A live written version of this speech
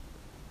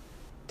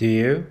Do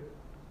you?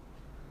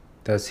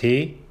 Does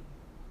he?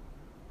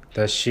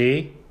 Does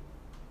she?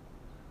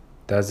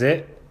 Does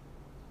it?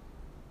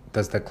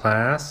 Does the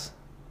class?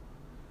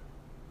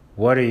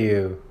 What are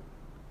you?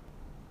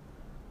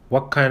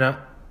 What kind of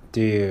do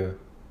you?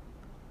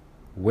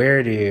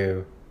 Where do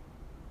you?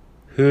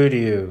 Who do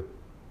you?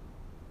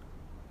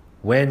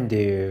 When do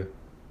you?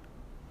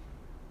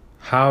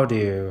 How do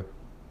you?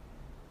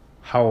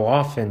 How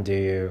often do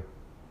you?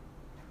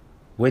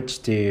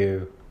 Which do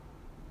you?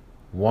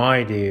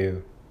 Why do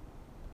you?